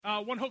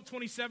One Hope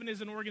 27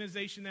 is an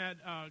organization that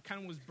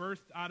kind of was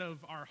birthed out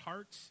of our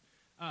hearts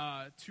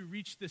to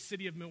reach the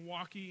city of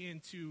Milwaukee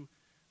and to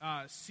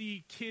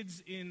see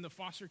kids in the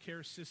foster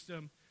care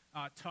system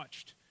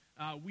touched.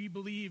 I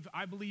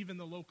believe in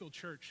the local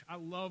church. I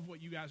love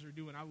what you guys are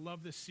doing. I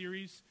love this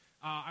series.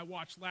 I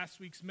watched last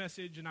week's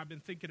message, and I've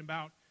been thinking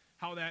about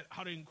how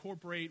to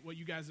incorporate what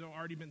you guys have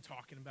already been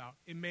talking about.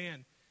 And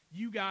man,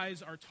 you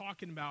guys are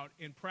talking about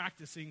and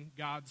practicing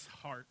God's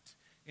heart.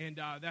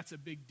 And that's a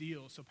big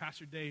deal. So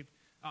Pastor Dave,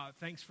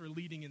 thanks for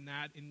leading in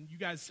that. And you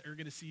guys are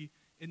going to see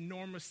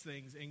enormous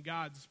things and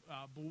God's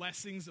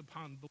blessings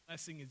upon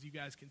blessing as you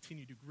guys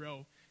continue to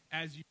grow,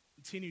 as you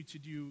continue to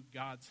do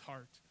God's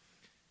heart.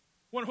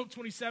 One Hope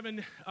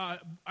 27,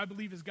 I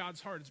believe, is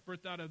God's heart. It's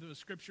birthed out of the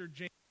scripture,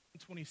 James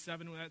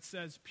 27, where that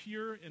says,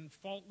 pure and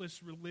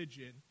faultless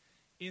religion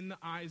in the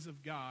eyes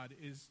of God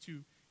is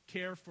to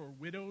care for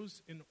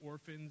widows and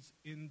orphans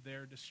in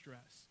their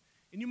distress.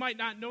 And you might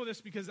not know this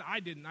because I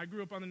didn't. I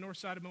grew up on the north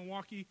side of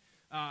Milwaukee.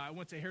 I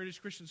went to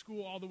Heritage Christian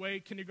School all the way,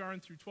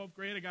 kindergarten through 12th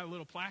grade. I got a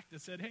little plaque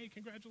that said, hey,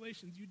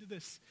 congratulations, you did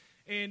this.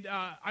 And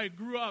I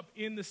grew up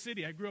in the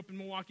city. I grew up in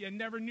Milwaukee. I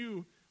never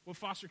knew what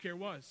foster care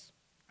was.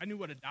 I knew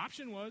what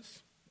adoption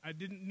was. I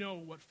didn't know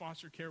what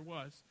foster care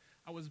was.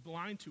 I was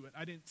blind to it.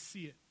 I didn't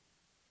see it.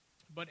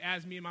 But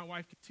as me and my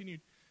wife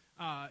continued,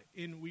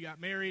 and we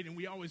got married, and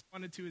we always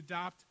wanted to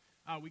adopt,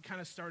 we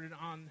kind of started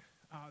on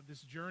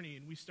this journey,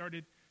 and we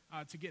started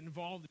to get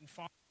involved in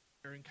foster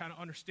care and kind of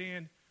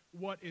understand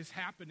what is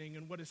happening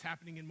and what is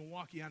happening in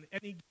Milwaukee. On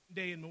any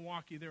day in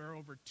Milwaukee, there are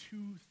over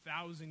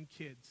 2,000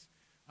 kids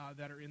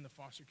that are in the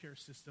foster care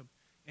system,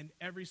 and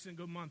every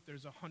single month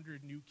there's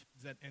 100 new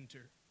kids that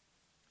enter.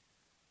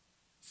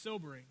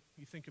 Sobering,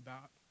 you think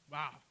about,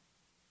 wow,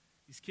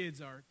 these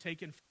kids are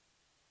taken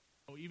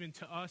from, even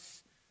to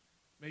us,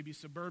 maybe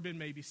suburban,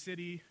 maybe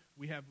city,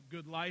 we have a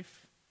good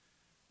life.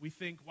 We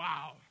think,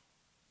 wow,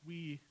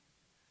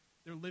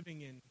 they're living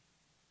in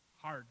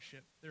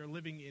hardship. They're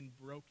living in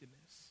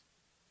brokenness.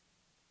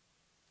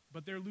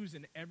 But they're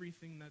losing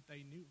everything that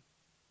they knew.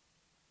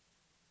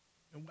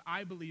 And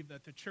I believe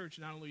that the church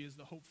not only is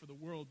the hope for the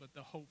world, but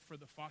the hope for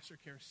the foster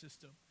care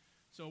system.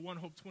 So One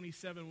Hope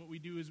 27, what we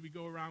do is we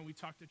go around, we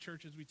talk to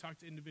churches, we talk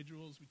to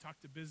individuals, we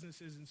talk to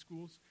businesses and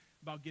schools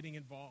about getting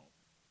involved.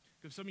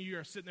 Because some of you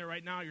are sitting there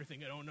right now, you're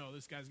thinking, oh no,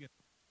 this guy's going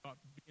to talk about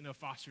being a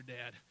foster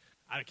dad.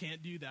 I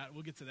can't do that.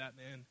 We'll get to that,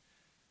 man.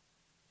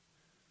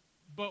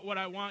 But what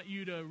I want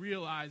you to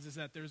realize is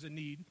that there's a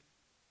need,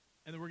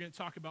 and then we're going to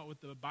talk about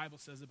what the Bible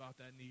says about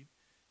that need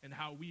and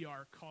how we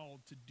are called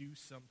to do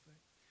something.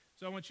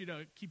 So I want you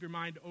to keep your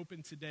mind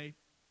open today.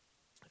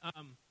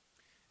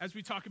 As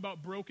we talk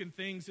about broken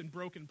things and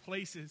broken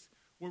places,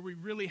 where we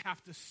really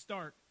have to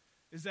start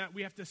is that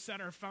we have to set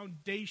our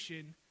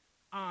foundation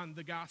on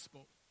the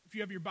gospel. If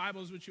you have your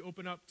Bibles, would you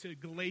open up to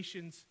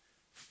Galatians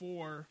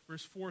 4,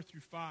 verse 4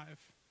 through 5.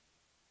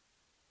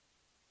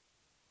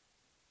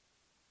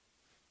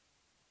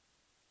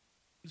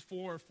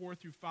 4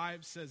 through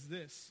 5 says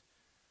this,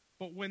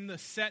 but when the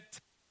set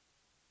time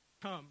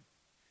come,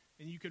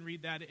 and you can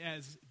read that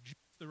as just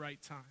the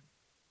right time,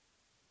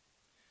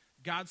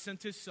 God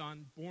sent his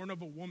son, born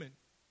of a woman,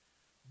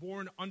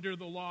 born under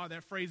the law.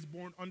 That phrase,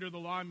 born under the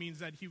law, means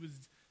that he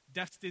was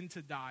destined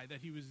to die,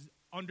 that he was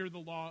under the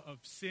law of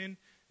sin,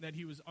 that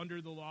he was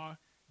under the law,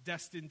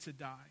 destined to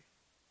die.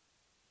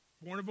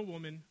 Born of a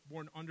woman,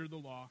 born under the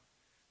law,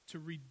 to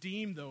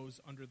redeem those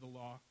under the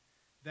law,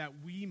 that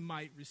we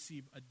might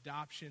receive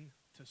adoption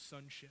to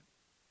sonship.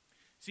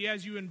 See,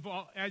 as you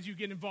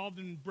get involved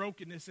in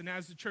brokenness, and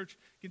as the church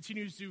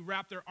continues to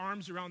wrap their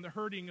arms around the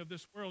hurting of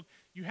this world,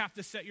 you have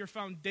to set your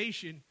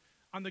foundation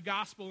on the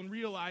gospel and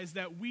realize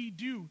that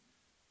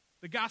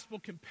the gospel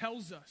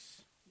compels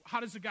us. How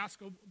does the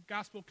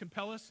gospel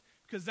compel us?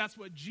 Because that's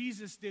what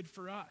Jesus did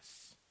for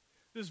us.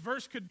 This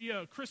verse could be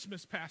a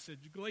Christmas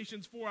passage.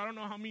 Galatians 4, I don't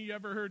know how many of you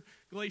ever heard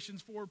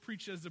Galatians 4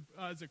 preached as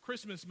a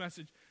Christmas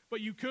message, but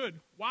you could.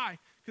 Why?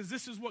 Because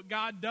this is what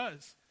God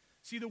does.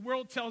 See, the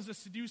world tells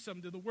us to do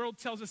something. The world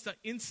tells us to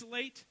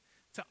insulate,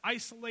 to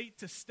isolate,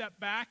 to step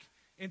back,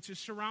 and to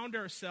surround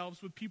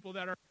ourselves with people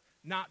that are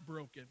not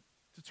broken,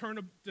 to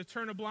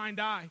turn a blind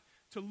eye,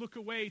 to look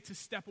away, to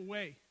step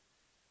away.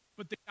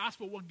 But the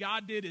gospel, what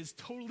God did is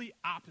totally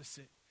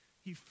opposite.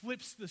 He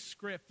flips the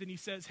script and he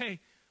says, hey,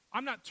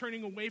 I'm not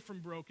turning away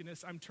from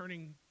brokenness, I'm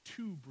turning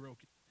to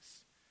brokenness.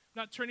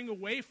 I'm not turning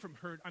away from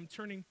hurt, I'm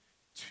turning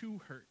to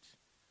hurt.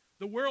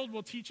 The world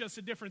will teach us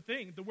a different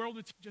thing. The world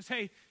will teach us,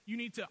 hey, you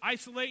need to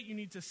isolate, you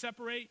need to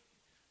separate,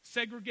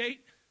 segregate,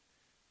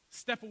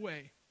 step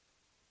away.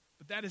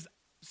 But that is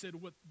opposite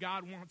of what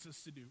God wants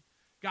us to do.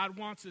 God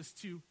wants us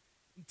to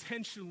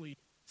intentionally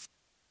step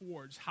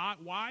towards.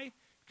 Why?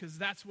 Because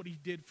that's what he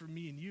did for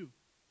me and you.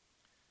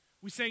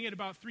 We sang it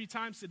about 3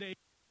 times today.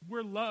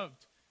 We're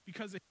loved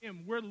because of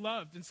him. We're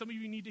loved. And some of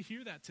you need to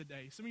hear that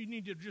today. Some of you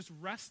need to just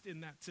rest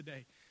in that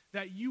today,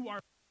 that you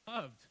are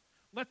loved.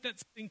 Let that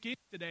sink in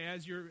today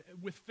as you're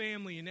with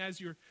family and as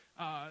you're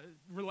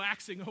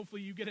relaxing.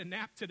 Hopefully you get a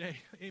nap today.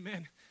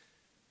 Amen.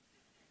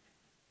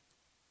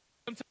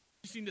 Sometimes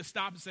you just need to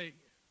stop and say,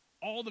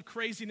 all the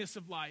craziness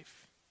of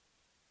life,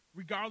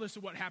 regardless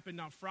of what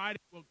happened on Friday,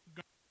 what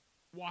we're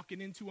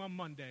walking into on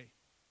Monday,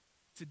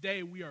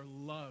 today we are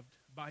loved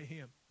by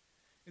him.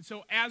 And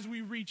so as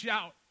we reach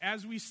out,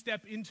 as we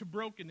step into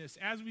brokenness,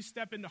 as we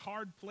step into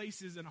hard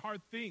places and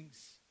hard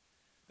things,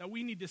 that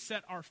we need to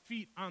set our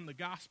feet on the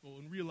gospel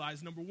and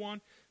realize, number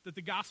one, that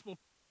the gospel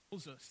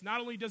compels us.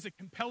 Not only does it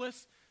compel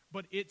us,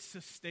 but it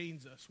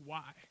sustains us.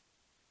 Why?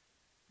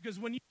 Because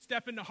when you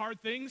step into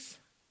hard things,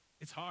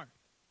 it's hard.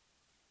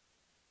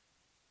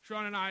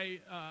 Sharon and I,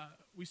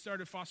 we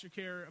started foster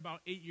care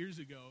about 8 years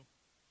ago.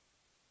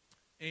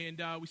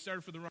 And we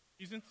started for the wrong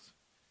reasons.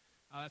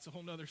 That's a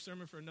whole other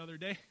sermon for another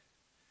day.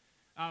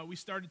 We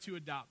started to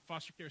adopt.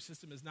 Foster care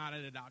system is not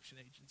an adoption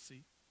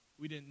agency.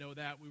 We didn't know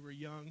that. We were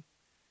young.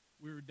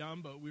 We were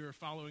dumb, but we were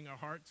following our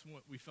hearts and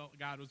what we felt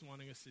God was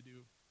wanting us to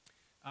do.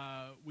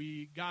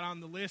 We got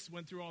on the list,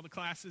 went through all the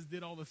classes,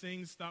 did all the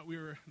things, thought we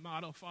were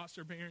model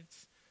foster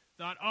parents.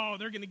 Thought, oh,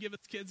 they're going to give us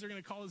kids. They're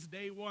going to call us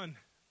day one.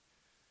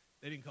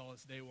 They didn't call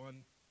us day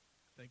one,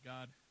 thank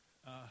God.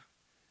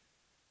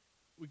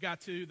 We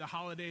got to the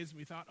holidays, and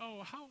we thought,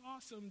 oh, how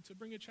awesome to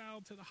bring a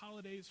child to the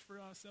holidays for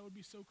us. That would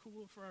be so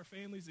cool for our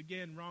families.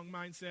 Again, wrong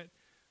mindset,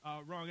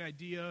 wrong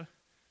idea.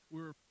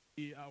 We're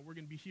going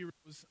to be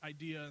heroes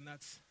idea, and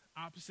that's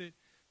opposite.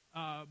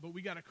 But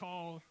we got a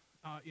call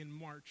in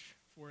March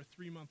for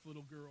a 3-month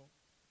little girl.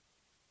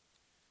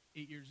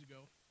 8 years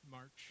ago,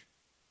 March,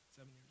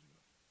 7 years ago,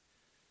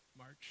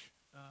 March.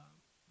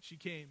 She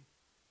came,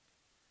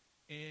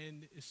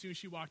 and as soon as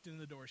she walked in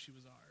the door, she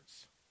was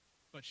ours,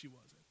 but she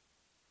wasn't.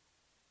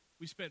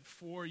 We spent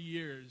 4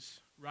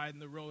 years riding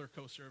the roller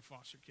coaster of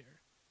foster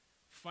care,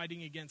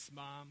 fighting against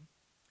mom,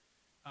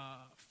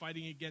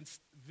 fighting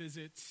against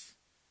visits,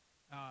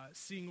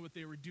 seeing what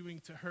they were doing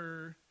to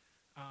her,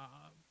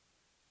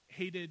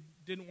 hated,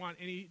 didn't want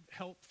any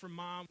help from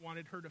mom,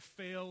 wanted her to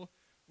fail,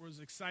 was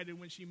excited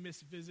when she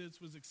missed visits,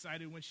 was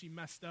excited when she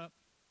messed up.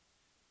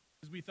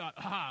 Because we thought,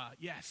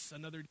 yes,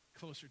 another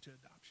closer to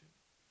adoption.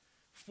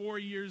 4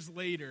 years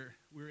later,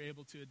 we were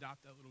able to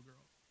adopt that little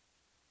girl.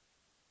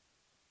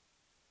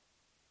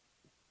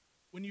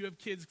 When you have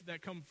kids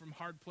that come from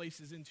hard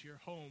places into your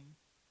home,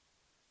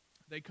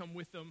 they come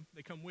with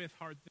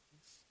hard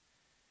things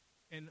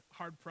and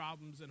hard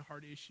problems and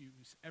hard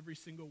issues, every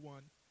single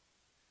one.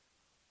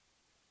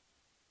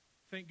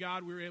 Thank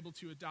God we were able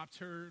to adopt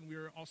her, and we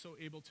were also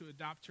able to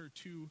adopt her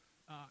 2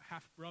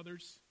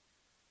 half-brothers.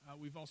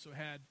 We've also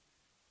had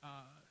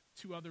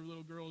 2 other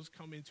little girls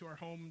come into our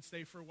home and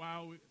stay for a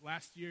while.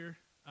 Last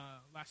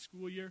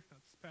school year,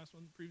 that's the past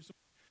one, the previous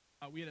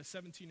one, we had a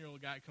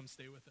 17-year-old guy come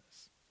stay with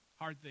us.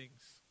 Hard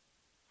things,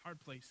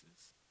 hard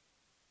places,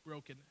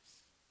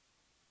 brokenness.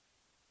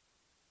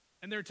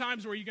 And there are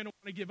times where you're going to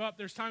want to give up.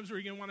 There's times where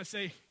you're going to want to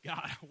say,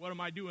 God, what am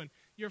I doing?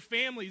 Your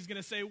family is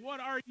going to say, what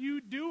are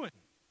you doing?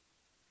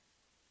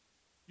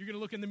 You're going to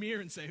look in the mirror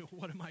and say,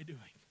 what am I doing?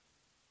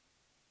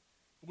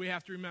 We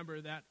have to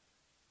remember that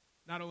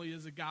not only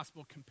does the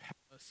gospel compel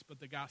us, but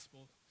the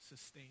gospel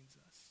sustains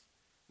us.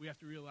 We have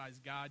to realize,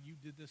 God, you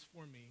did this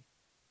for me,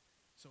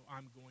 so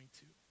I'm going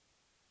to.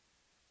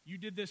 You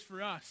did this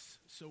for us,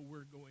 so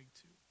we're going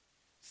to.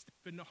 Step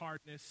into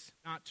hardness,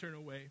 not turn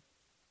away.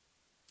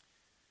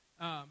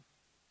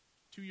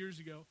 2 years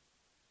ago,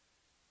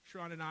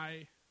 Sharon and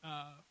I,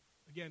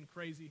 again,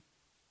 crazy.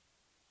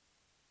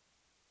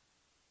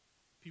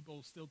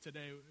 People still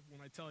today, when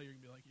I tell you, you're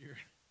going to be like, you're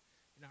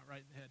not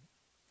right in the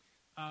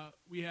head.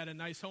 We had a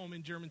nice home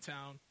in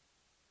Germantown,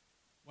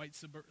 white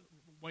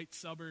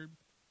suburb,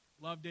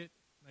 loved it,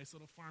 nice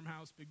little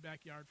farmhouse, big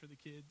backyard for the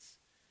kids.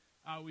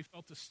 We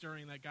felt a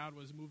stirring that God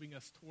was moving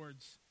us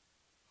towards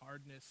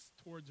hardness,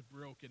 towards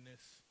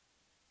brokenness,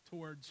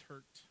 towards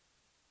hurt.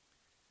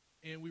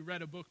 And we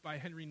read a book by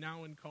Henry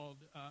Nouwen called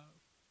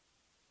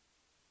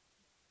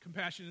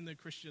Compassion in the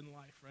Christian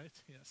Life, right?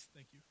 Yes,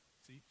 thank you.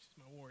 See, she's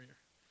my warrior.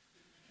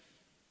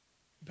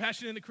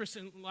 Compassion in the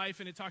Christian life,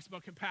 and it talks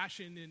about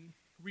compassion and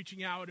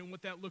reaching out and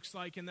what that looks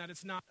like, and that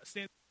it's not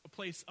standing a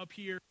place up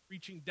here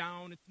reaching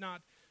down. It's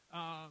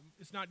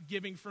not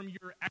giving from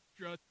your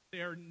extra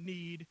their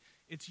need.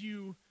 It's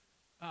you.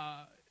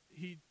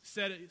 He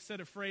said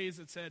a phrase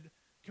that said,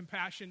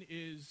 compassion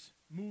is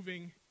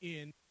moving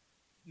in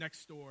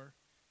next door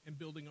and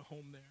building a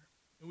home there.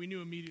 And we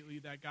knew immediately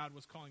that God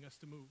was calling us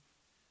to move.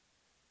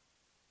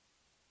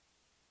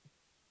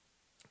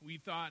 We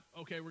thought,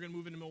 okay, we're going to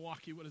move into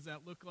Milwaukee. What does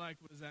that look like?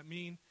 What does that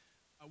mean?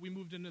 We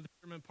moved into the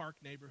Sherman Park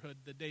neighborhood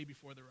the day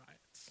before the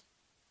riots.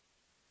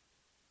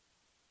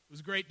 It was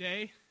a great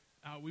day.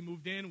 We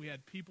moved in. We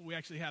had people. We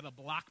actually had a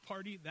block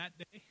party that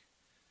day.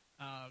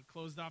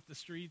 Closed off the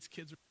streets.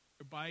 Kids were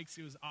on their bikes.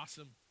 It was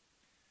awesome.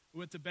 We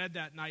went to bed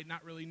that night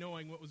not really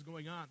knowing what was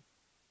going on.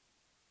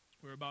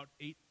 We were about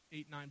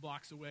 9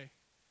 blocks away.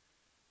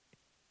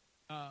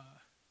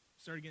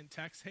 Started getting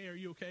texts. Hey, are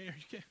you okay? Are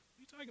you okay? What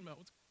are you talking about?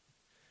 What's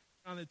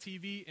on the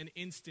TV? An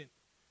instant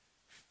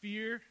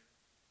fear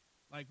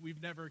like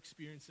we've never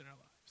experienced in our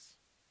lives.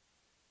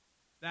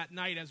 That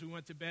night as we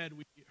went to bed,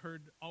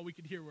 all we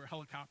could hear were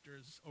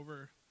helicopters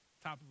over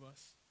top of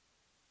us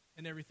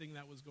and everything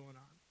that was going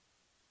on.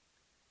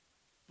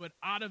 But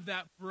out of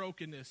that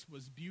brokenness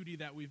was beauty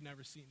that we've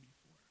never seen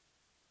before.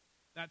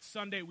 That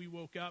Sunday we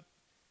woke up,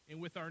 and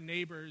with our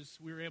neighbors,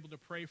 we were able to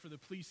pray for the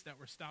police that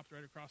were stopped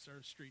right across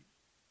our street.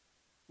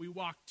 We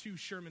walked to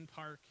Sherman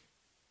Park,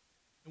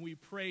 and we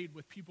prayed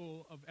with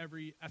people of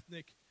every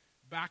ethnic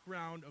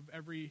background, of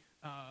every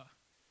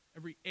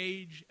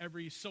age,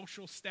 every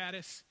social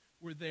status.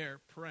 Were there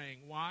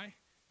praying. Why?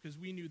 Because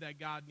we knew that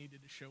God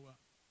needed to show up.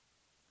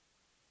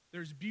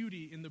 There's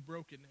beauty in the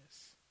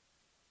brokenness.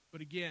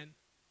 But again,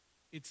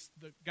 it's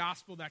the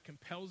gospel that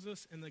compels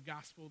us and the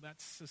gospel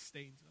that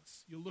sustains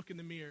us. You look in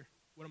the mirror,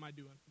 what am I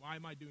doing? Why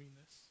am I doing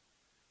this?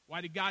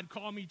 Why did God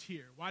call me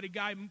here? Why did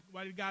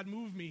God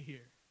move me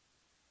here?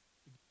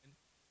 Again,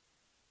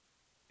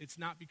 it's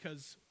not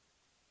because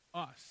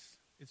us.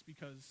 It's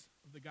because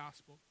of the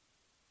gospel.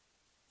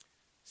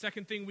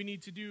 Second thing we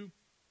need to do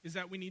is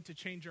that we need to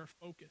change our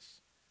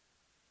focus.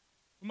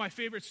 One of my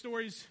favorite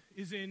stories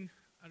is in,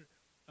 I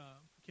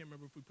can't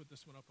remember if we put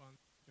this one up on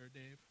there,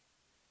 Dave,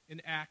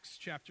 in Acts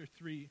chapter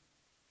 3.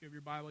 If you have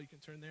your Bible, you can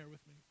turn there with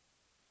me.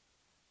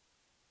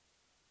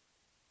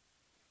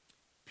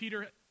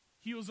 Peter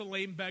heals a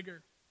lame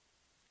beggar.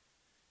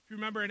 If you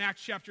remember in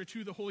Acts chapter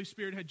 2, the Holy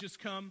Spirit had just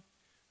come.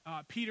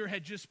 Peter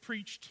had just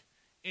preached,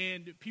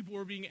 and people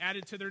were being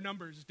added to their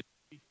numbers.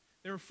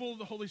 They were full of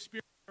the Holy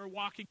Spirit. They were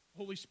walking in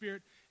the Holy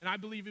Spirit. And I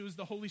believe it was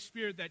the Holy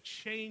Spirit that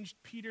changed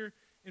Peter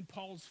and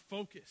Paul's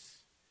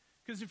focus.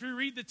 Because if you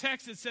read the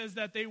text, it says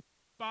that they walked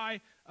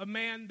by a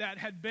man that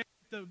had been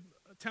at the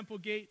temple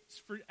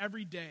gates for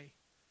every day.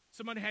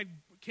 Someone had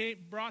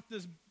brought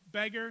this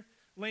beggar,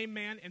 lame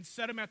man, and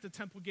set him at the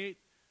temple gate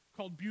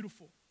called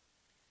Beautiful.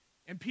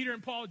 And Peter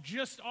and Paul,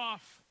 just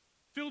off,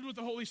 filled with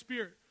the Holy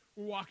Spirit,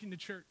 were walking to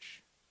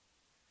church.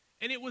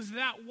 And it was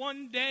that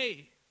one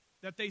day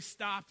that they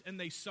stopped and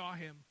they saw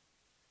him.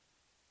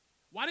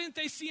 Why didn't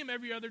they see him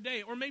every other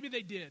day? Or maybe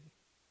they did.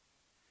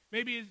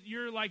 Maybe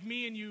you're like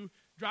me and you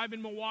drive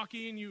in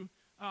Milwaukee and you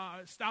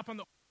stop on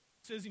the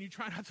and you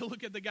try not to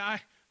look at the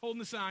guy holding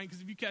the sign,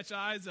 because if you catch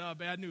eyes,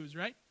 bad news,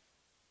 right?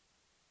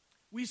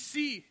 We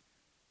see,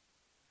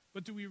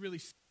 but do we really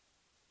see?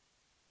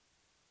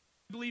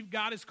 I believe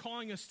God is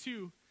calling us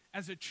to,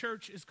 as a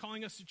church, is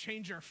calling us to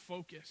change our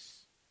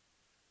focus.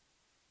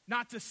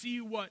 Not to see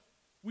what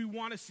we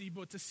want to see,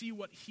 but to see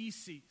what he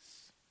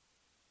sees.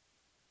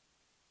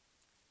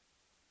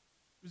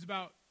 It was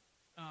about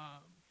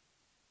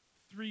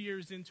 3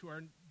 years into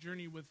our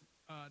journey with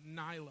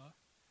Nyla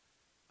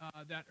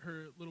that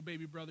her little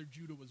baby brother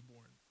Judah was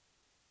born.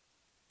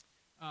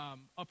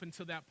 Up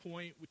until that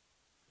point, we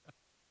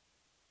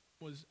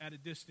was at a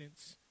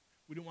distance.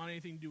 We didn't want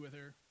anything to do with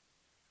her.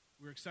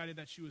 We were excited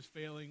that she was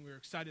failing. We were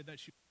excited that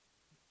she,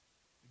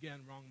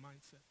 again, wrong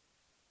mindset.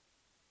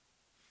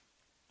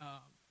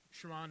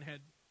 Sharon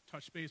had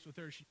touched base with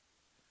her.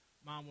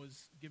 Mom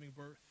was giving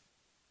birth.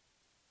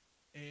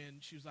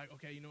 And she was like,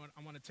 okay, you know what?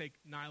 I want to take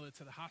Nyla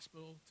to the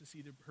hospital to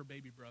see her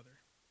baby brother.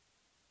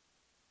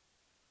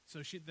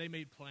 So they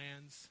made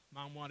plans.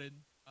 Mom wanted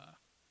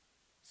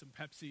some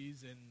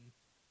Pepsis and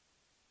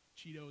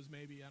Cheetos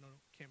maybe. I don't know.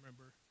 Can't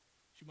remember.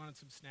 She wanted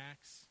some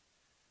snacks.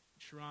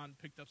 Sharon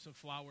picked up some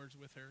flowers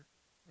with her,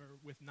 or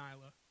with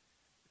Nyla.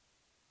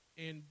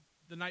 And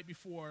the night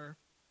before,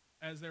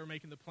 as they were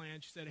making the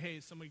plan, she said, hey,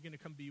 is somebody going to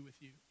come be with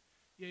you?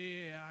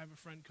 Yeah, I have a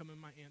friend coming.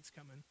 My aunt's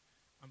coming.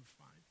 I'm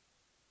fine.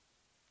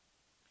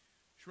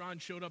 Sharon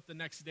showed up the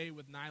next day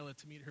with Nyla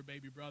to meet her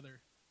baby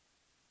brother,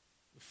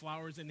 with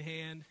flowers in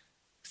hand,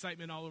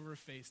 excitement all over her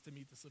face to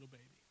meet this little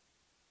baby.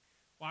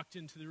 Walked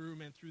into the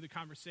room, and through the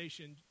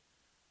conversation,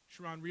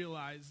 Sharon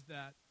realized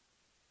that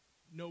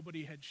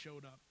nobody had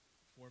showed up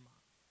for Mom.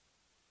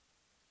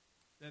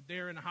 That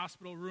there in a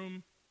hospital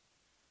room,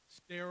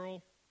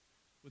 sterile,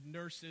 with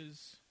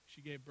nurses,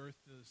 she gave birth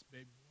to this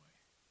baby boy.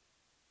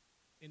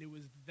 And it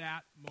was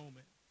that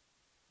moment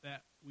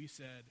that we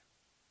said,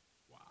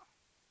 wow.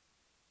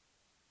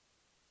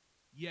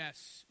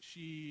 Yes,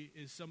 she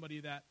is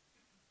somebody that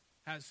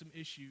has some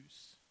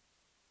issues,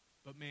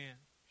 but man,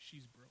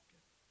 she's broken.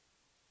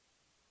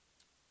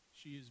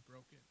 She is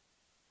broken.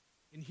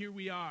 And here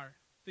we are,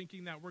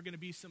 thinking that we're going to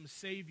be some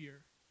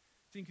savior,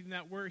 thinking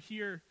that we're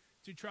here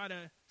to try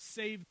to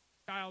save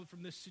the child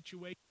from this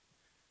situation,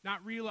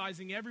 not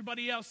realizing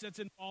everybody else that's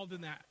involved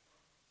in that,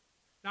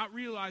 not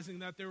realizing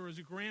that there was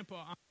a grandpa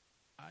on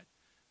the side,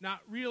 not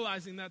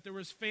realizing that there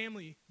was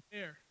family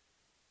there,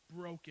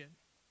 broken.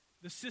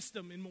 The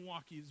system in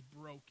Milwaukee is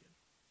broken.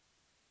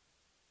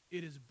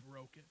 It is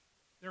broken.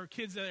 There are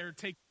kids that are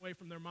taken away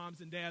from their moms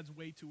and dads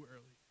way too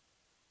early.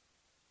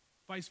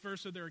 Vice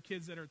versa, there are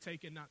kids that are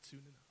taken not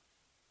soon enough.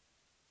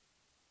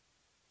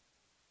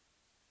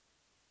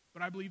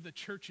 But I believe the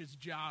church's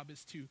job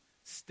is to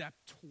step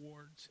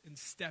towards and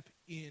step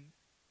in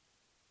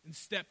and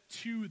step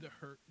to the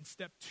hurt and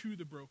step to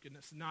the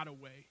brokenness, not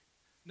away.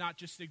 Not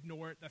just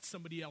ignore it. That's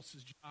somebody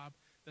else's job.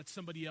 That's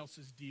somebody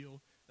else's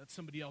deal. That's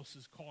somebody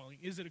else's calling.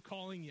 Is it a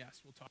calling?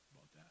 Yes, we'll talk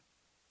about that.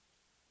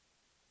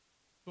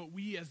 But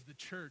we as the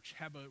church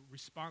have a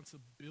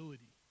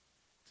responsibility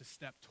to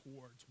step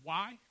towards.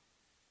 Why?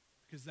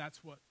 Because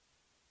that's what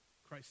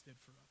Christ did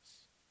for us.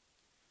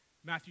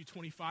 Matthew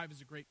 25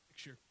 is a great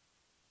picture.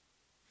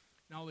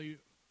 Not only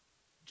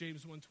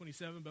James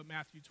 1:27, but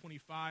Matthew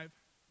 25,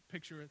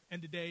 picture at the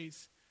end of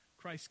days,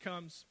 Christ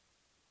comes.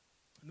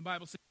 And the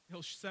Bible says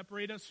he'll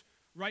separate us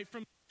right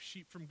from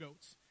sheep from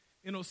goats.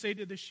 And he'll say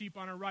to the sheep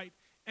on our right,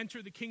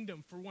 enter the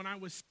kingdom, for when I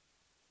was sick,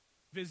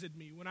 you visited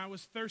me. When I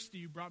was thirsty,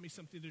 you brought me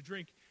something to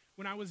drink.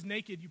 When I was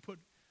naked,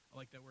 I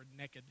like that word,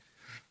 naked.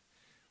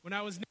 When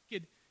I was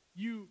naked,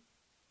 you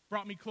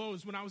brought me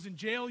clothes. When I was in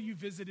jail, you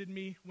visited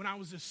me. When I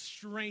was a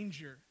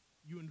stranger,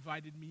 you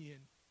invited me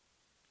in.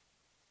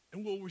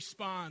 And we'll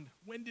respond,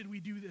 when did we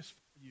do this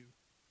for you?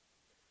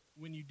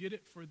 When you did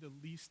it for the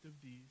least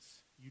of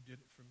these, you did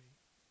it for me.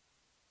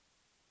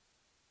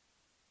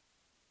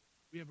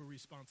 We have a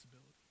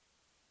responsibility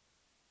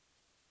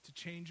to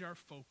change our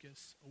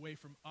focus away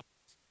from us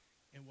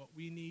and what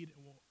we need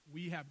and what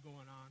we have going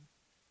on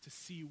to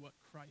see what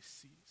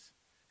Christ sees.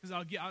 Because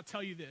I'll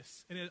tell you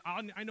this, and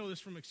I know this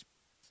from experience,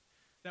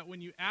 that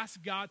when you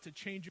ask God to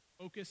change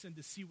your focus and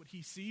to see what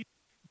he sees,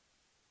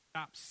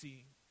 stop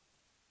seeing.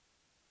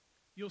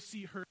 You'll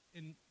see hurt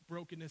and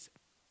brokenness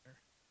everywhere.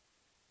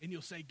 And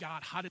you'll say,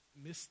 God, how did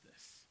I miss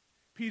this?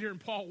 Peter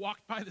and Paul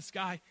walked by this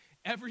guy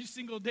every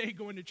single day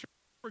going to church.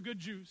 They were good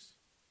Jews.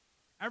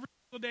 Every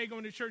single day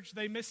going to church,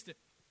 they missed it.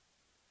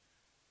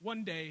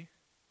 One day,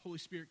 Holy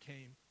Spirit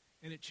came,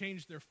 and it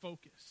changed their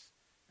focus.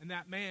 And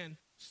that man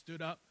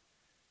stood up.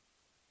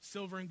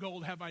 Silver and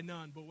gold have I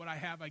none, but what I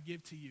have I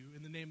give to you.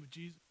 In the name of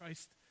Jesus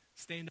Christ,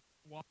 stand up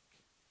and walk.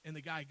 And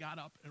the guy got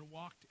up and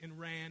walked and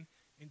ran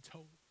and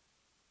told.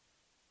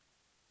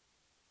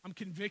 I'm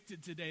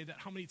convicted today that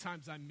how many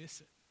times I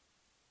miss it.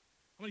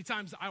 How many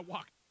times I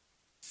walk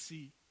and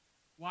see.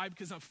 Why?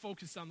 Because I'm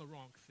focused on the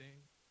wrong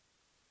thing.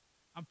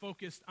 I'm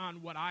focused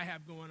on what I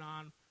have going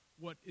on,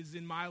 what is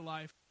in my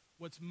life,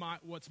 what's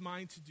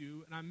mine to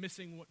do, and I'm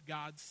missing what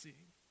God's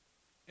seeing.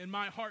 And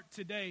my heart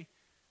today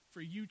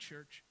for you,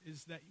 church,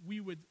 is that we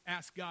would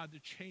ask God to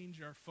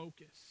change our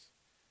focus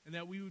and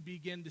that we would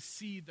begin to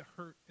see the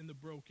hurt and the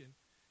broken,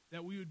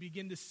 that we would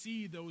begin to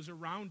see those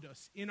around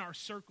us in our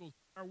circles,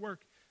 our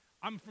work.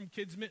 I'm from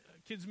kids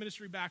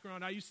ministry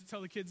background. I used to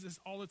tell the kids this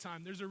all the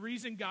time. There's a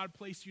reason God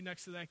placed you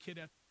next to that kid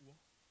at school.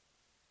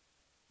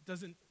 It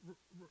doesn't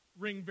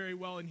ring very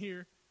well in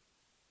here,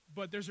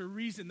 but there's a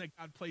reason that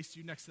God placed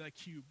you next to that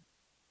cube.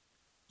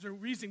 There's a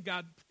reason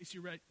God placed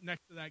you right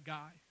next to that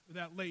guy or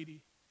that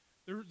lady.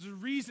 There's a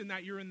reason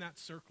that you're in that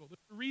circle.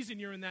 There's a reason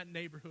you're in that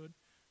neighborhood.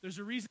 There's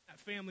a reason that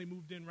family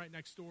moved in right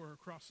next door or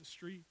across the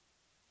street.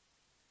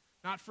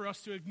 Not for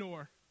us to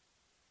ignore,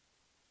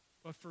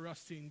 but for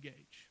us to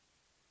engage.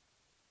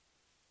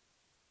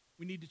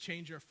 We need to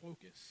change our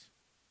focus.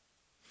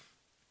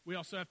 We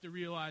also have to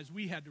realize,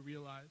 we had to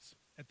realize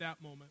at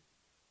that moment,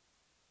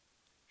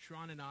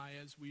 Sharon and I,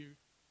 as we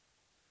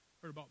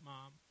heard about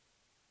Mom,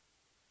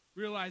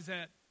 realize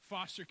that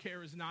foster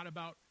care is not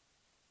about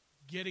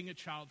getting a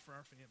child for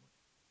our family.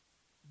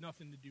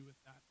 Nothing to do with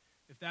that.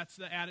 If that's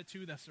the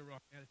attitude, that's the wrong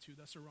attitude.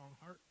 That's the wrong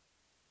heart.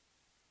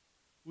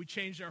 We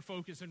changed our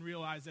focus and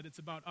realized that it's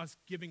about us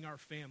giving our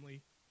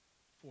family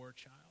for a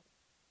child.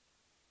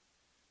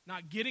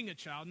 Not getting a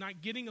child,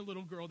 not getting a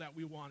little girl that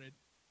we wanted.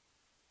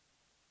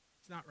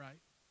 It's not right.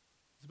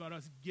 It's about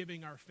us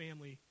giving our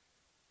family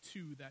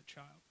to that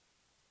child.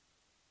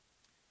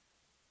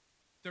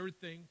 Third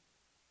thing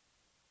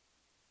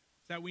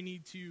is that we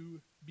need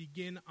to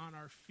begin on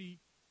our feet.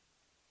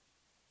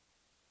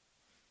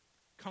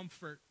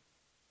 Comfort.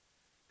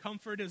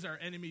 Comfort is our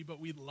enemy, but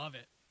we love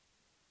it.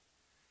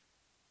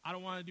 I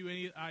don't want to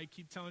do I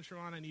keep telling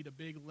Sharon I need a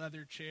big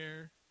leather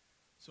chair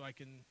so I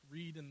can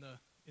read in the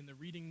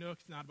reading nook.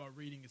 It's not about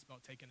reading, it's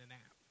about taking a nap.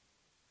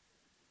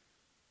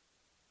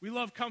 We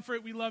love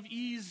comfort, we love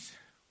ease.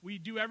 We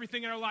do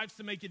everything in our lives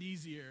to make it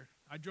easier.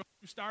 I drove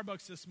through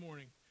Starbucks this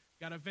morning,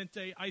 got a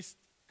Venti iced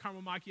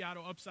caramel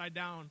macchiato upside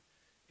down,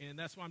 and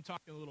that's why I'm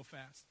talking a little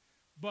fast.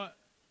 But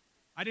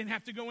I didn't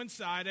have to go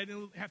inside. I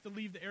didn't have to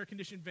leave the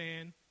air-conditioned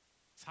van.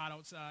 It's hot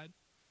outside.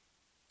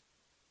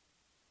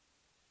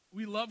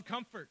 We love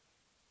comfort.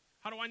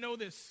 How do I know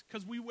this?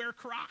 Because we wear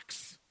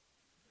Crocs.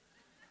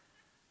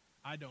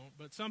 I don't,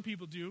 but some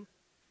people do.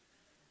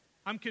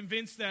 I'm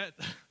convinced that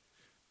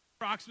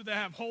Crocs that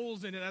have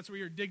holes in it, that's where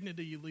your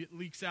dignity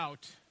leaks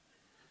out.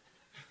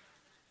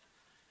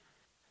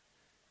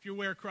 If you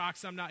wear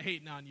Crocs, I'm not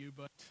hating on you,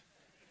 but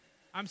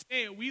I'm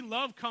saying we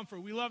love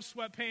comfort. We love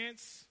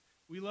sweatpants.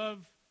 We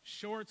love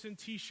shorts and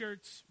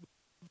T-shirts. We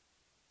love to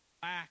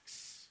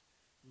relax.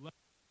 We love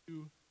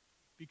to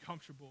be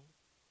comfortable.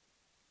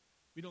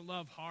 We don't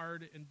love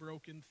hard and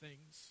broken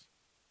things.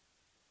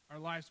 Our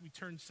lives, we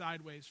turn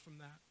sideways from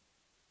that.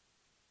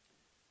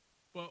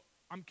 But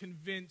I'm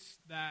convinced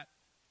that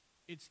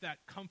it's that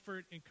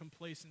comfort and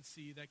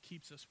complacency that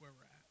keeps us where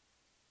we're at.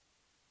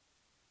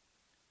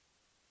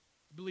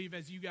 I believe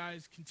as you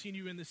guys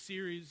continue in the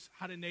series,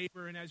 How to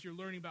Neighbor, and as you're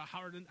learning about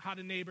how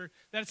to neighbor,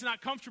 that it's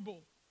not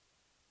comfortable.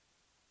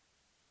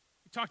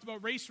 We talked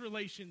about race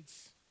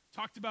relations,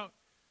 talked about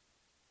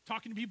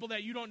talking to people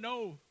that you don't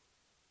know,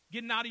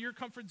 getting out of your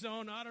comfort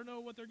zone. I don't know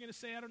what they're going to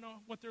say. I don't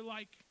know what they're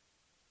like.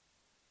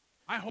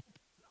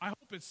 I I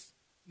hope it's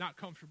not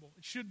comfortable.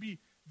 It should be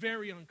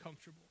very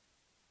uncomfortable.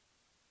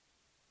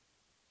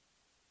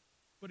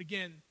 But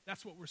again,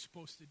 that's what we're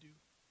supposed to do.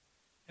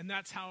 And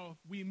that's how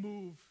we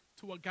move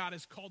to what God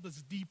has called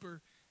us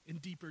deeper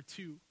and deeper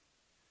to,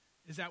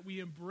 is that we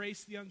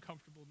embrace the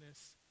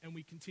uncomfortableness and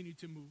we continue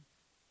to move.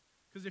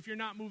 Because if you're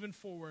not moving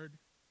forward,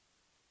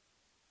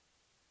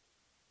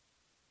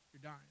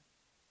 you're dying.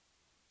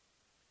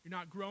 You're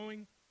not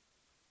growing,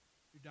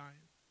 you're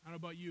dying. I don't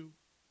know about you.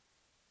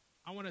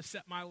 I want to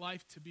set my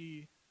life to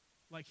be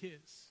like his.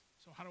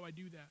 So how do I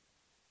do that?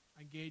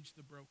 I engage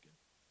the broken.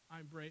 I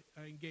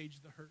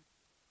engage the hurt.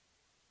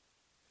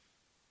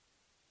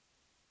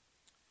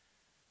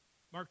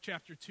 Mark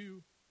chapter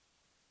 2.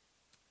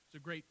 It's a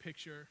great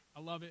picture.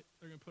 I love it.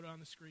 They're going to put it on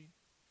the screen.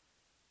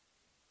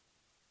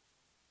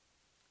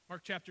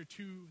 Mark chapter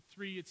 2,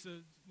 3,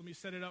 let me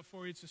set it up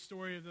for you. It's a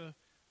story of the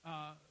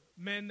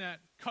men that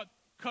cut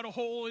a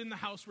hole in the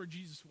house where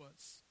Jesus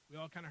was. We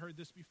all kind of heard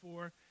this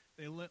before.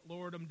 They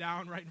lowered him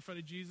down right in front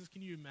of Jesus.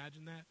 Can you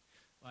imagine that?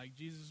 Like,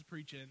 Jesus is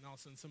preaching, and all of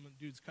a sudden some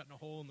dude's cutting a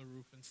hole in the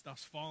roof, and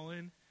stuff's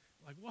falling.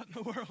 Like, what in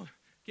the world?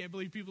 Can't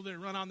believe people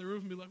didn't run on the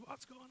roof and be like,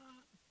 what's going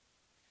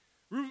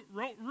on?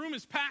 Room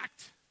is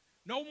packed.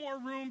 No more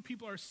room.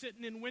 People are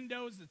sitting in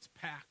windows. It's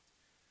packed.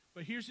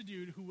 But here's a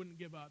dude who wouldn't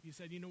give up. He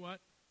said, you know what?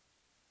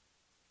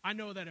 I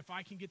know that if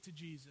I can get to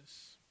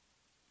Jesus,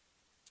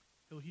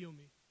 he'll heal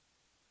me.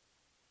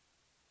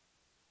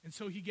 And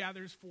so he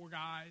gathers 4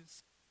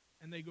 guys,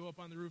 and they go up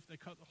on the roof. They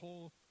cut the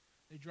hole.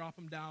 They drop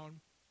him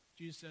down.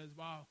 Jesus says,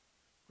 wow,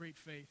 great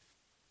faith.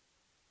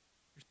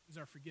 Your sins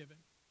are forgiven.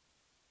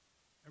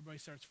 Everybody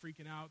starts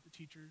freaking out. The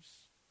teachers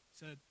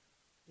said,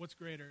 what's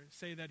greater?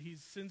 Say that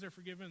his sins are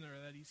forgiven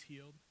or that he's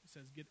healed? He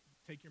says,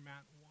 take your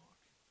mat and walk.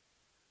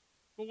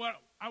 But what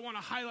I want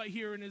to highlight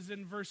here is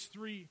in verse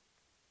 3. It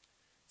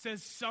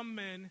says, some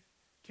men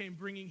came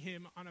bringing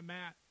him on a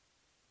mat,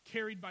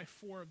 carried by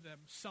 4 of them,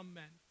 some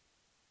men.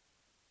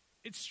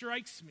 It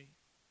strikes me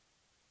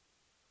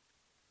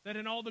that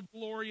in all the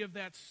glory of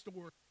that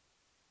story,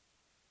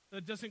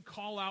 that doesn't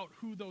call out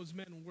who those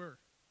men were.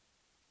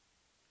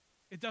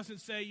 It doesn't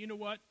say, you know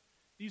what,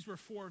 these were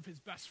 4 of his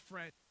best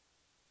friends,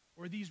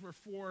 or these were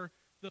 4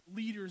 the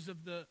leaders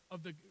of the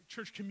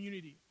church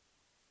community.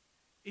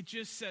 It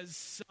just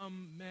says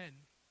some men.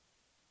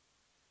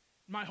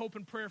 My hope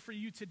and prayer for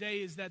you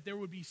today is that there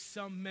would be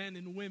some men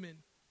and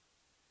women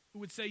who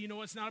would say, you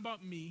know, it's not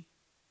about me.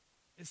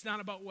 It's not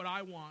about what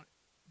I want,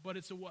 but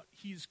it's what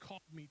he's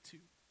called me to.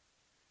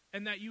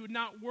 And that you would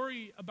not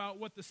worry about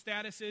what the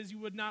status is. You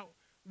would not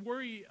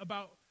worry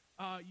about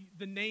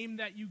the name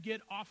that you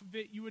get off of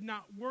it. You would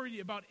not worry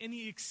about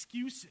any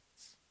excuses,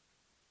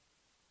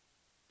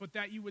 but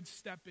that you would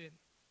step in.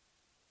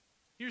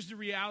 Here's the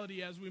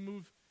reality as we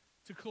move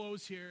to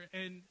close here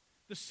and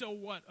the so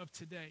what of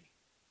today.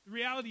 The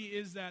reality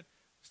is that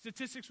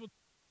statistics will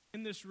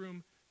in this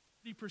room,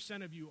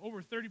 30% of you,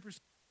 over 30%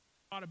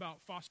 thought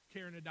about foster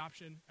care and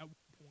adoption at one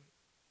point.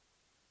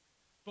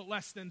 But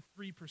less than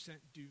 3%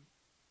 do.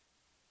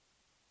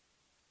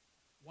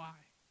 Why?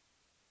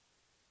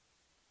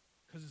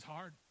 Because it's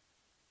hard.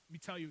 Let me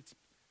tell you,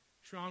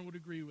 Sean would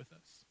agree with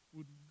us,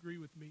 would agree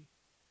with me.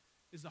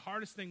 It's the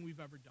hardest thing we've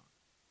ever done.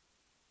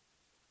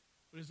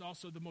 But it's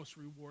also the most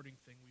rewarding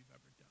thing we've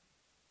ever done.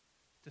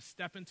 To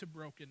step into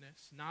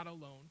brokenness, not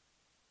alone.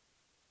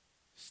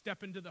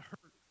 Step into the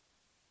hurt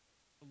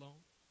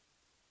alone.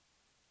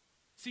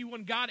 See,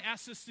 when God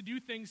asks us to do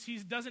things, he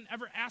doesn't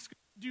ever ask us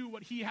to do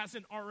what he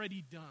hasn't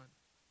already done.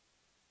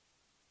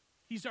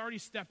 He's already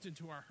stepped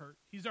into our hurt.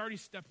 He's already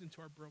stepped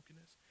into our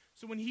brokenness.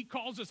 So when he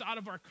calls us out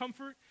of our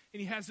comfort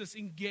and he has us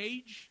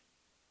engage,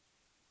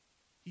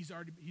 he's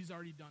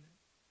already done it.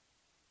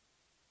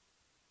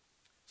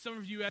 Some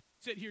of you, as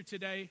you sit here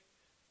today,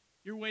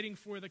 you're waiting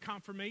for the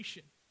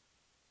confirmation.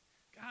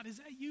 God, is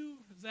that you?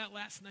 Is that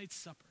last night's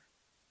supper?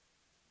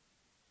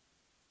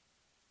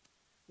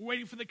 We're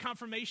waiting for the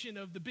confirmation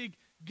of the big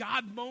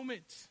God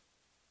moment.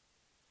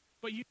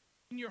 But you,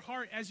 in your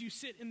heart, as you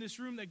sit in this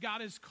room, that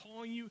God is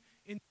calling you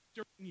and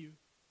stirring you.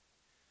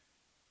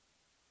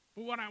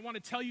 But what I want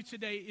to tell you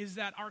today is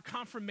that our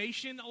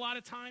confirmation, a lot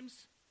of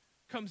times,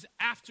 comes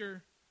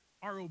after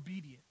our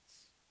obedience.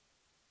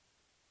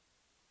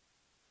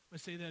 I'm going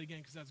to say that again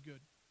because that's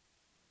good.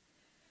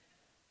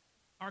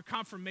 Our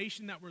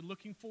confirmation that we're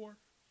looking for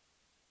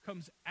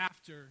comes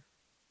after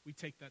we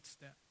take that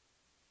step.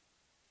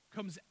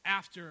 Comes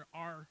after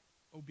our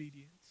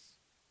obedience.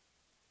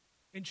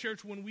 In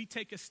church, when we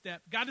take a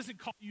step, God doesn't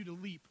call you to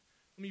leap.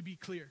 Let me be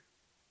clear.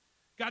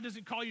 God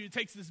doesn't call you to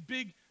take this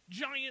big,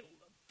 giant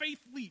faith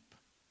leap.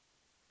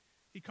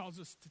 He calls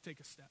us to take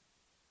a step.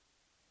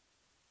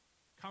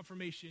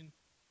 Confirmation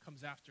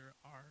comes after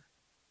our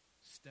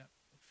step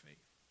of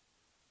faith.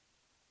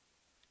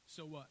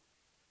 So what?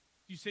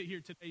 You sit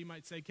here today, you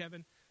might say,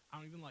 Kevin, I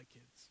don't even like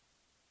kids.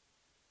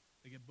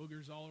 They get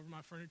boogers all over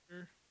my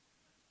furniture.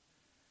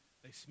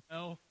 They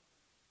smell.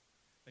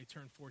 They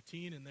turn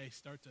 14 and they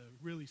start to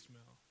really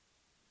smell.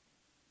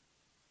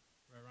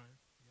 Right, Ryan?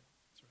 Yeah,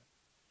 that's right.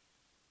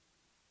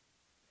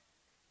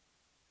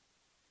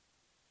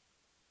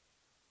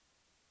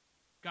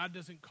 God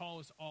doesn't call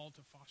us all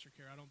to foster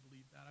care. I don't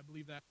believe that. I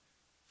believe that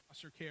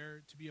foster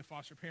care, to be a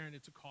foster parent,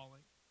 it's a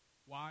calling.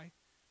 Why?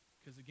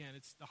 Because, again,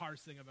 it's the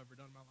hardest thing I've ever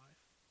done in my life,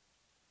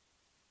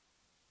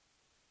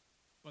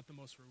 but the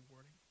most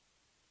rewarding.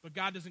 But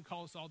God doesn't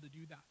call us all to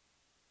do that.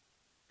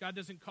 God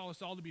doesn't call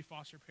us all to be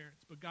foster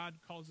parents, but God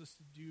calls us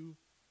to do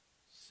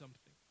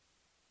something.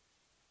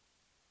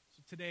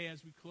 So today,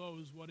 as we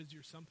close, what is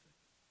your something?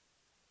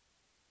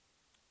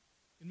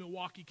 In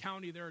Milwaukee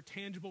County, there are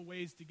tangible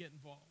ways to get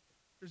involved.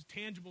 There's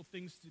tangible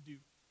things to do.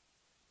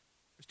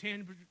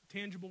 There's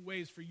tangible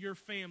ways for your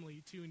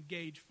family to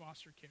engage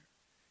foster care.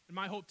 And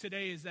my hope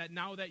today is that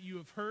now that you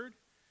have heard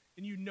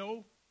and you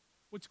know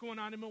what's going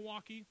on in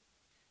Milwaukee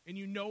and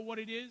you know what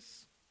it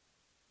is,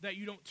 that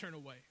you don't turn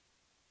away,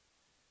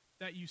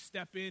 that you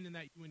step in and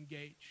that you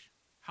engage.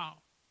 How?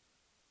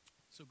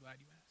 So glad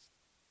you asked.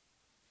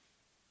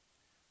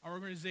 Our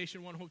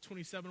organization, One Hope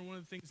 27, one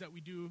of the things that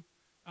we do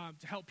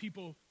to help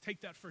people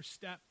take that first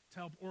step, to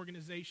help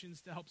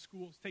organizations, to help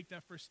schools take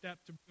that first step,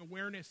 to bring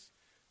awareness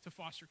to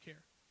foster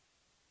care,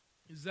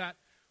 is that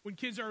when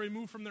kids are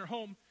removed from their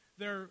home,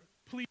 their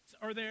police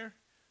are there,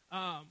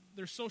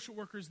 there's social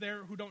workers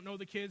there who don't know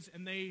the kids,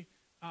 and they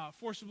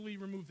forcibly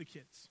remove the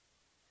kids.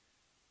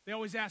 They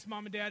always ask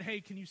mom and dad,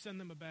 hey, can you send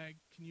them a bag?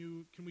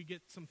 Can we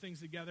get some things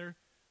together?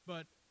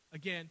 But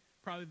again,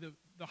 probably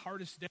the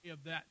hardest day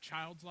of that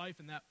child's life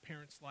and that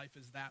parent's life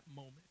is that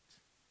moment.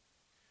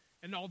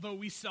 And although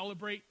we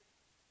celebrate,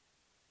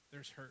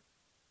 there's hurt.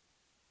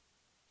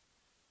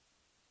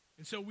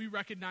 And so we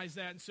recognize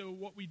that. And so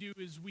what we do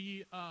is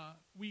we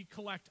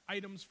collect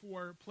items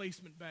for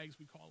placement bags,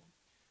 we call them.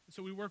 And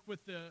so we work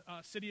with the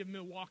city of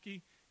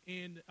Milwaukee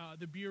and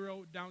the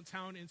bureau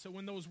downtown. And so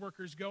when those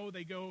workers go,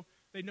 they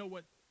know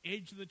what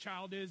age the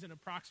child is and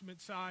approximate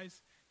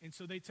size. And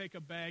so they take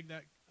a bag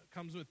that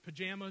comes with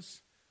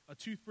pajamas, a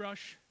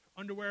toothbrush,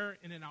 underwear,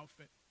 and an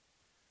outfit.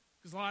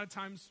 Because a lot of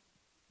times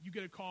you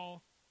get a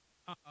call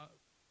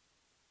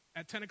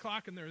at 10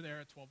 o'clock and they're there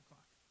at 12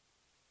 o'clock.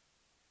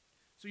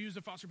 So you as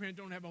a foster parent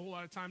don't have a whole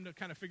lot of time to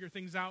kind of figure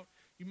things out.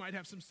 You might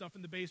have some stuff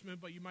in the basement,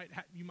 but you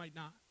might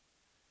not.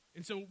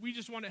 And so we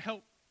just want to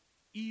help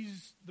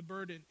ease the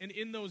burden. And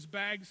in those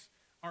bags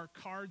are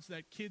cards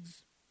that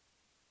kids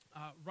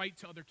write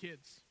to other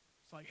kids.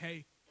 It's like,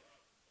 hey,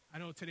 I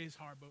know today's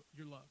hard, but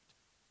you're loved.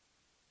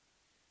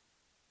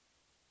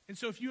 And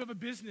so if you have a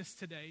business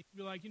today,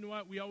 you're like, you know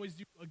what, we always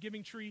do a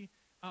giving tree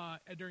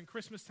during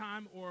Christmas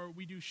time, or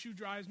we do shoe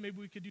drives.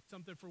 Maybe we could do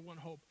something for One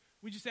Hope.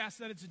 We just ask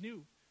that it's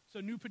new. So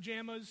new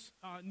pajamas,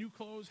 new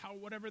clothes,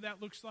 whatever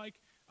that looks like.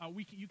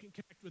 You can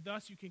connect with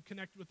us. You can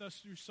connect with us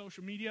through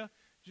social media.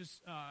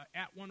 Just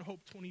at One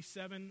Hope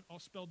 27, all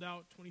spelled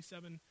out,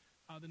 27,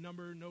 the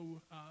number,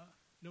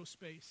 no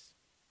space.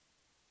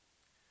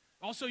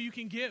 Also, you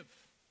can give.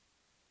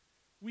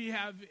 We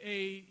have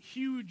a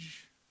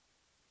huge,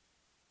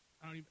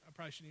 I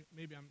probably shouldn't,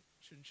 maybe I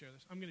shouldn't share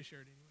this. I'm going to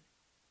share it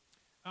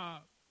anyway.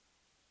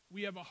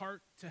 We have a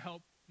heart to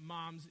help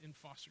moms in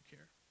foster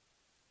care.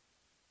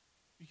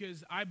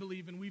 Because I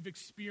believe, and we've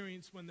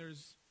experienced when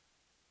there's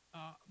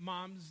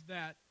moms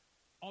that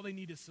all they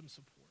need is some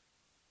support.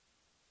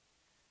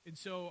 And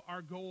so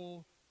our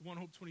goal, One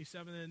Hope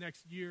 27, in the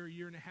next year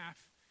and a half,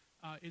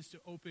 is to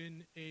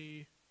open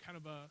a kind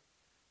of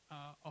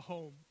a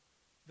home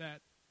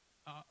that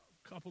a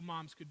couple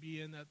moms could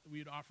be in, that we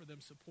would offer them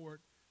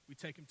support. We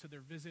take them to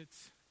their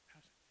visits.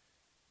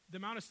 The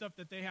amount of stuff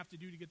that they have to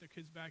do to get their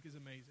kids back is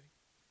amazing.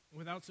 And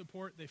without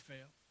support, they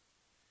fail.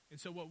 And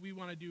so what we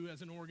want to do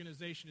as an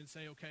organization is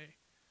say, okay,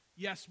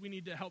 yes, we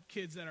need to help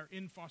kids that are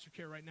in foster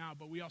care right now,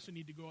 but we also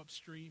need to go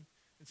upstream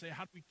and say,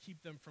 how do we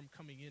keep them from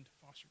coming into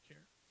foster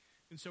care?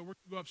 And so we're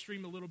going to go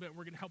upstream a little bit.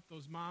 We're going to help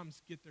those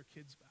moms get their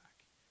kids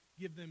back,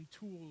 give them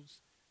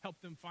tools,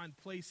 help them find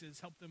places,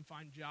 help them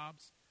find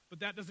jobs. But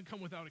that doesn't come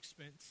without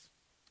expense.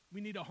 We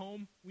need a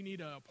home. We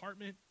need an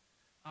apartment.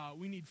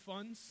 We need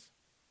funds.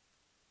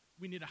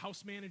 We need a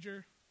house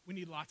manager. We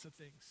need lots of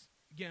things.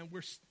 Again,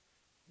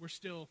 we're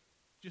still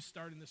just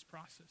starting this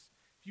process.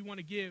 If you want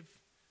to give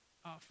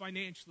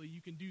financially,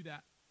 you can do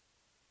that.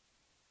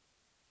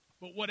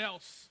 But what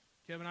else?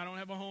 Kevin, I don't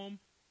have a home.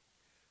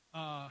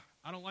 I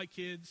don't like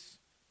kids.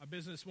 My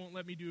business won't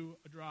let me do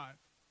a drive.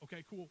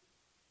 Okay, cool.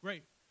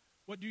 Great.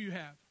 What do you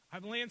have? I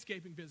have a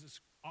landscaping business.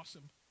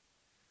 Awesome.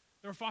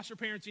 There are foster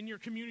parents in your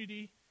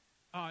community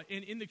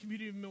and in the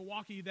community of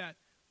Milwaukee that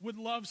would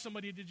love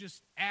somebody to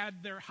just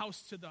add their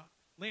house to the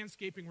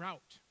landscaping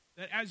route.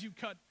 That as you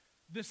cut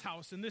this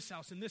house and this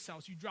house and this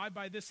house, you drive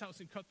by this house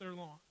and cut their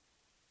lawn.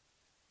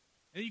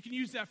 And you can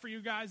use that for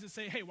you guys and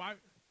say, hey, why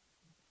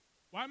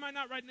am I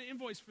not writing an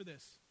invoice for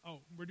this? Oh,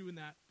 we're doing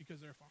that because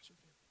they're a foster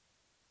family.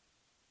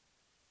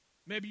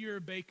 Maybe you're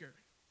a baker.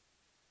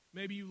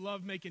 Maybe you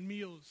love making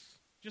meals,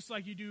 just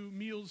like you do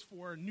meals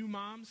for new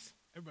moms.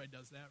 Everybody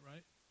does that,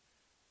 right?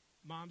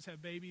 Moms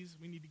have babies.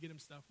 We need to get them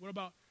stuff. What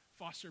about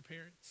foster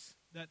parents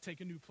that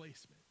take a new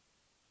placement?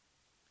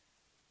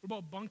 What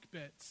about bunk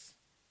beds?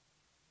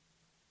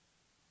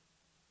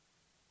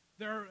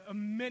 There are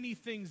many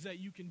things that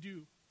you can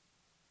do.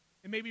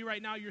 And maybe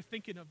right now you're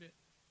thinking of it.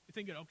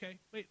 You're thinking, okay,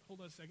 wait,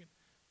 hold on a second.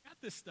 I got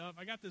this stuff.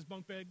 I got this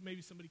bunk bed.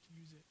 Maybe somebody can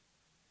use it.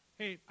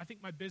 Hey, I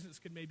think my business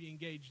could maybe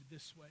engage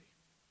this way.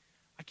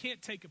 I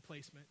can't take a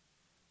placement,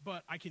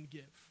 but I can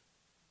give.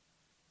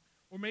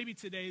 Or maybe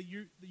today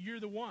you're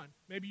the one.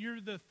 Maybe you're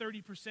the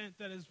 30%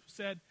 that has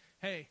said,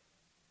 hey,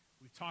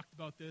 we've talked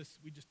about this.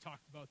 We just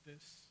talked about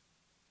this.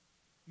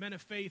 Men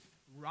of faith,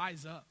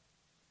 rise up.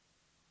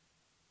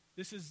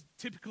 This is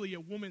typically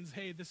a woman's,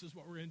 hey, this is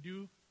what we're going to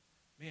do.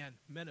 Man,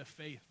 men of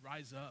faith,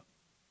 rise up.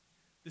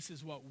 This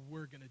is what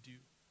we're going to do.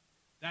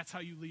 That's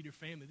how you lead your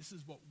family. This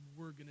is what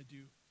we're going to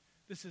do.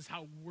 This is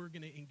how we're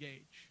going to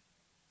engage.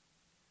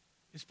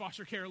 Is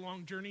foster care a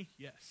long journey?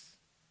 Yes.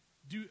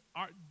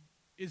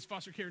 Is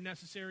foster care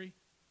necessary?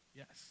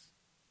 Yes.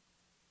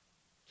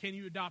 Can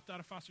you adopt out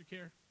of foster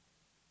care?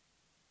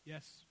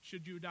 Yes.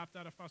 Should you adopt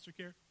out of foster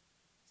care?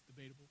 It's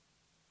debatable.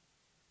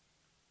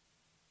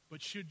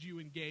 But should you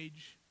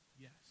engage?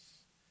 Yes.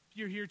 If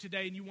you're here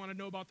today and you want to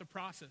know about the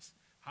process,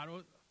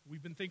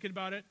 we've been thinking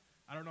about it.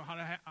 I don't know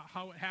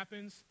how it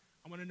happens.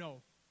 I want to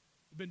know.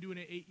 We've been doing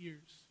it 8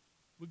 years.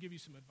 We'll give you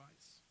some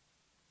advice.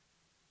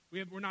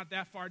 We're not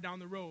that far down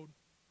the road,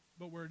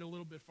 but we're a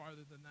little bit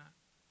farther than that.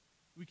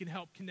 We can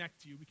help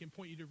connect you. We can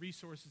point you to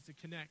resources to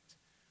connect.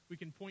 We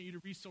can point you to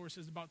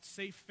resources about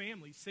Safe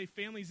Families. Safe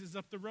Families is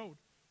up the road,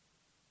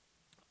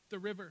 up the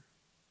river.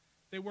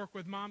 They work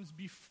with moms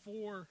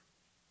before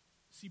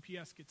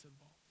CPS gets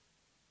involved.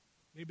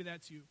 Maybe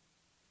that's you.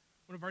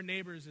 One of our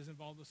neighbors is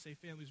involved with Safe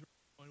Families.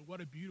 And what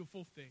a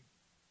beautiful thing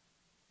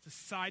to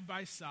side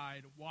by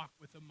side walk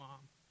with a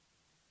mom.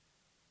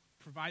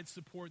 Provide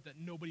support that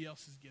nobody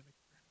else is giving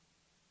her.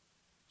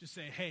 Just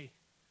say, hey,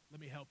 let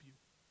me help you.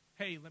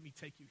 Hey, let me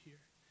take you here.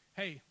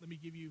 Hey, let me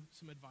give you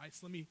some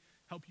advice. Let me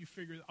help you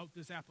figure out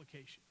this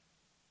application.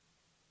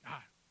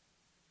 God,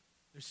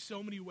 there's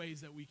so many ways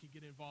that we can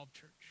get involved,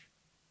 church.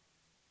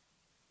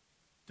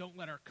 Don't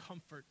let our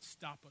comfort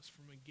stop us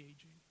from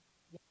engaging.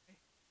 Why?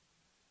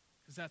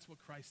 Because that's what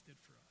Christ did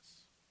for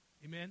us.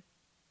 Amen?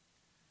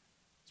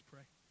 Let's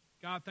pray.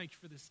 God, thank you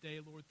for this day,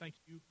 Lord. Thank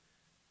you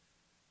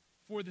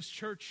for this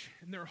church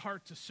and their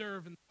heart to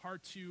serve and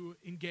heart to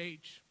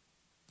engage.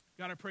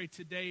 God, I pray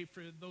today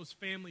for those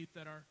families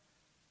that are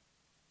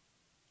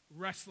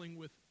wrestling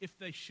with if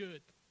they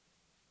should.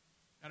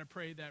 God, I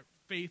pray that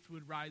faith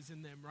would rise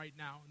in them right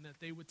now and that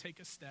they would take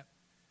a step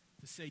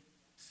to say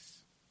yes.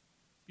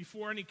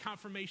 Before any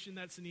confirmation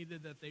that's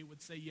needed, that they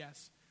would say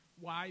yes.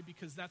 Why?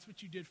 Because that's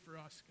what you did for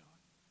us, God.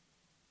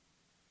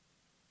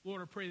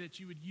 Lord, I pray that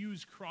you would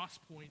use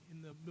Crosspoint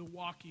in the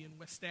Milwaukee and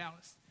West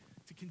Dallas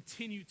to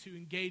continue to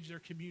engage their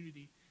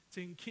community,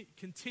 to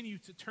continue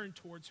to turn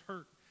towards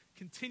hurt,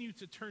 continue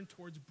to turn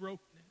towards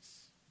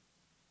brokenness.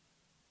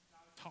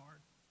 It's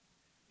hard.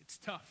 It's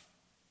tough.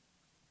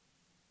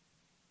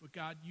 But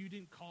God, you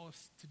didn't call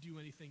us to do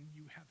anything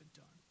you haven't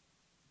done.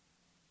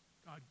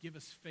 God, give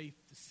us faith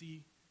to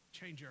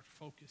change our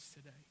focus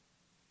today.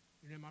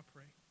 In your name I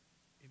pray.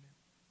 Amen.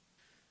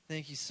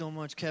 Thank you so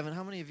much, Kevin.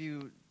 How many of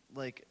you,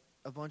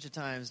 a bunch of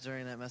times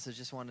during that message,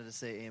 just wanted to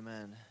say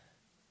amen?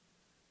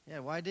 Yeah,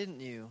 why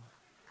didn't you?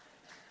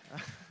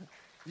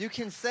 You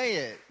can say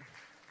it.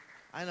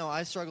 I know,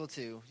 I struggle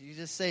too. You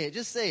just say it.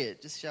 Just say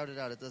it. Just shout it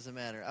out. It doesn't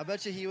matter. I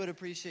bet you he would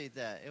appreciate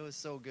that. It was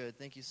so good.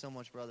 Thank you so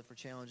much, brother, for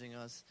challenging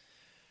us,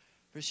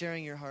 for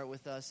sharing your heart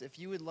with us. If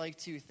you would like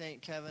to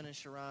thank Kevin and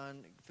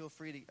Sharon, feel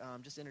free to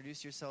just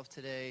introduce yourself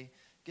today,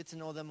 get to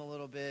know them a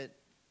little bit,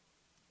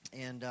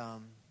 and I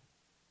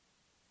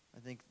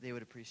think they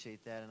would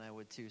appreciate that, and I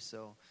would too.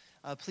 So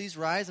please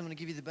rise. I'm going to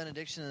give you the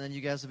benediction, and then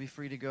you guys will be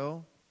free to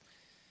go.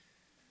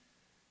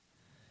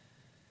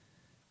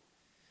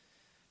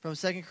 From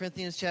 2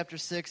 Corinthians chapter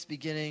 6,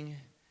 beginning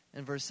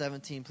in verse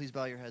 17, please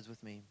bow your heads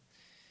with me.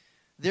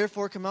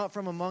 Therefore come out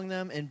from among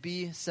them and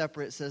be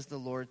separate, says the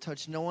Lord.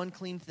 Touch no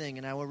unclean thing,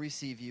 and I will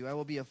receive you. I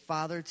will be a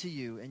father to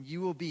you, and you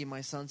will be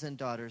my sons and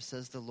daughters,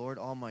 says the Lord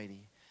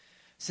Almighty.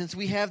 Since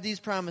we have these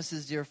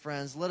promises, dear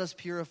friends, let us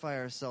purify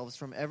ourselves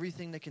from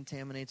everything that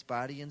contaminates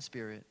body and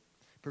spirit,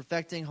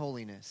 perfecting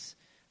holiness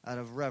out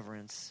of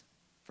reverence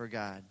for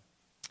God.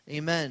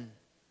 Amen.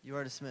 You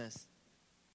are dismissed.